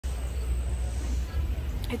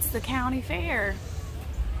It's the county fair.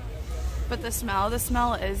 But the smell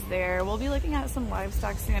is there. We'll be looking at some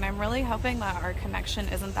livestock soon. I'm really hoping that our connection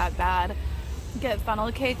isn't that bad. Get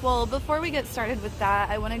funnel cake. Well, before we get started with that,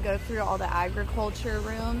 I want to go through all the agriculture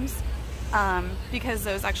rooms because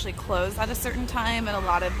those actually close at a certain time, and a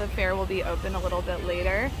lot of the fair will be open a little bit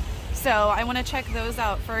later. So I want to check those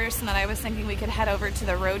out first, and then I was thinking we could head over to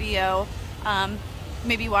the rodeo,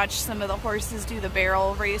 maybe watch some of the horses do the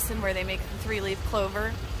barrel race and where they make the 3-leaf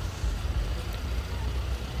clover.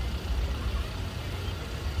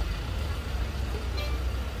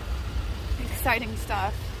 Exciting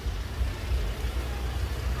stuff.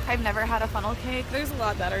 I've never had a funnel cake. There's a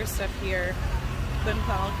lot better stuff here than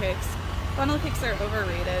funnel cakes. Funnel cakes are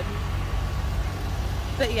overrated.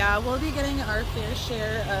 But yeah, we'll be getting our fair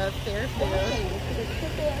share of fair food.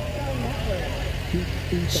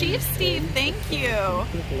 Chief Steve, thank you.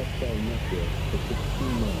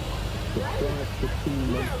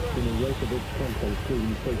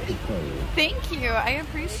 Thank you. I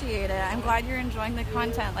appreciate it. I'm glad you're enjoying the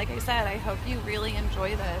content. Like I said, I hope you really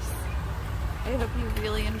enjoy this. I hope you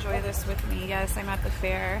really enjoy this with me. Yes, I'm at the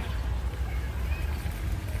fair.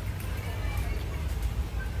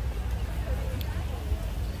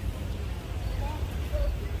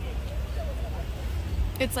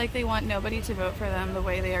 It's like they want nobody to vote for them the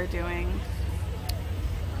way they are doing.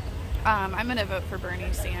 I'm gonna vote for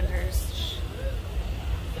Bernie Sanders.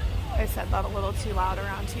 I said that a little too loud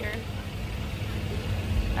around here.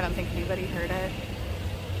 I don't think anybody heard it.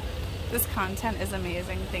 This content is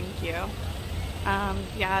amazing, thank you.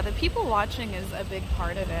 Yeah, the people watching is a big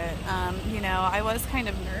part of it. You know, I was kind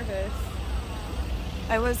of nervous.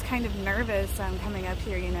 Coming up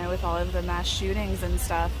here, you know, with all of the mass shootings and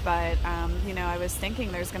stuff, but, you know, I was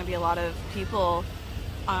thinking there's going to be a lot of people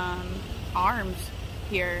armed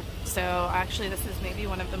here, so actually this is maybe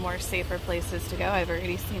one of the more safer places to go. I've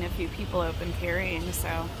already seen a few people open carrying,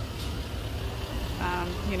 so,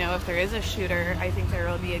 you know, if there is a shooter, I think there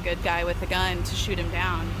will be a good guy with a gun to shoot him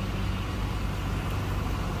down.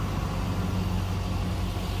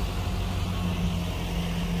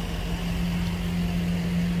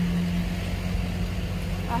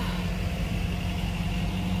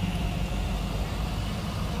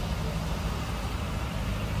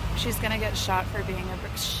 She's gonna get shot for being a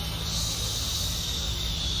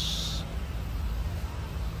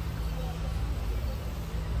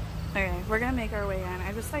Okay, we're gonna make our way in.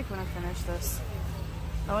 I just like want to finish this.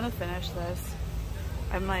 I want to finish this.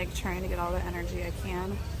 I'm like trying to get all the energy I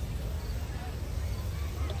can.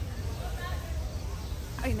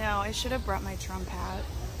 I know, I should have brought my Trump hat.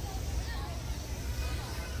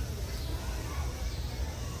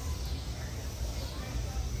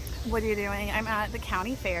 What are you doing? I'm at the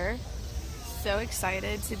county fair. So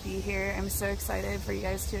excited to be here. I'm so excited for you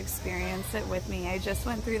guys to experience it with me. I just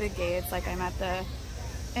went through the gates, like I'm at the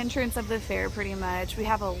entrance of the fair pretty much. We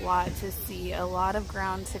have a lot to see, a lot of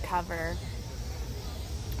ground to cover.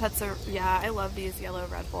 Yeah, I love these yellow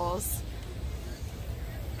Red Bulls.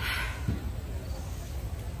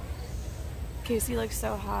 Casey looks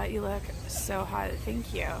so hot. You look so hot.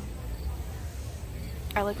 Thank you.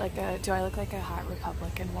 Do I look like a hot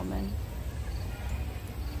Republican woman?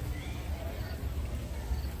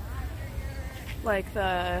 Like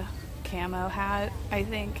the camo hat, I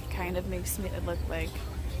think, kind of makes me look like,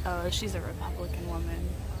 oh, she's a Republican woman.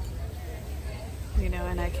 You know,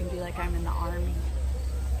 and I can be like, I'm in the army.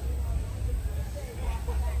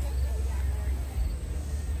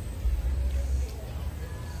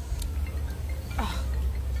 Oh.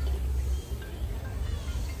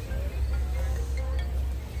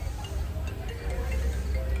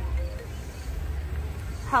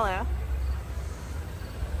 Hello.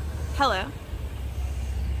 Hello.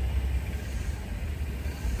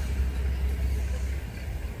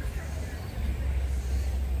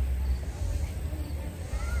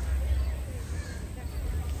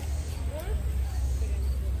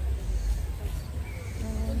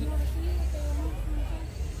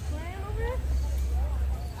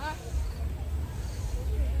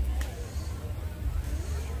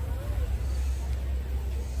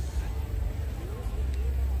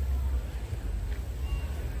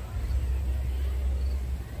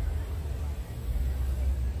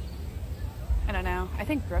 I don't know. I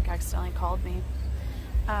think Brooke accidentally called me.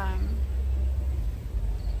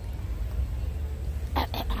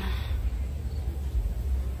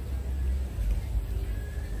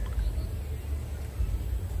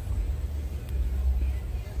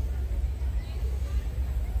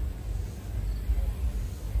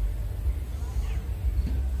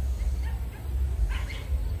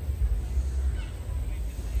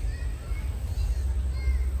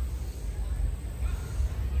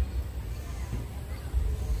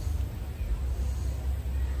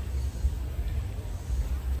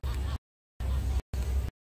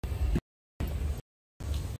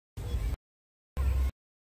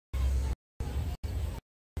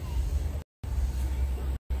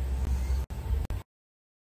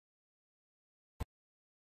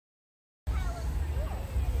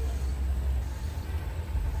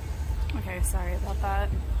 Okay, sorry about that.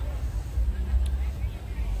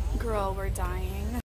 Girl, we're dying.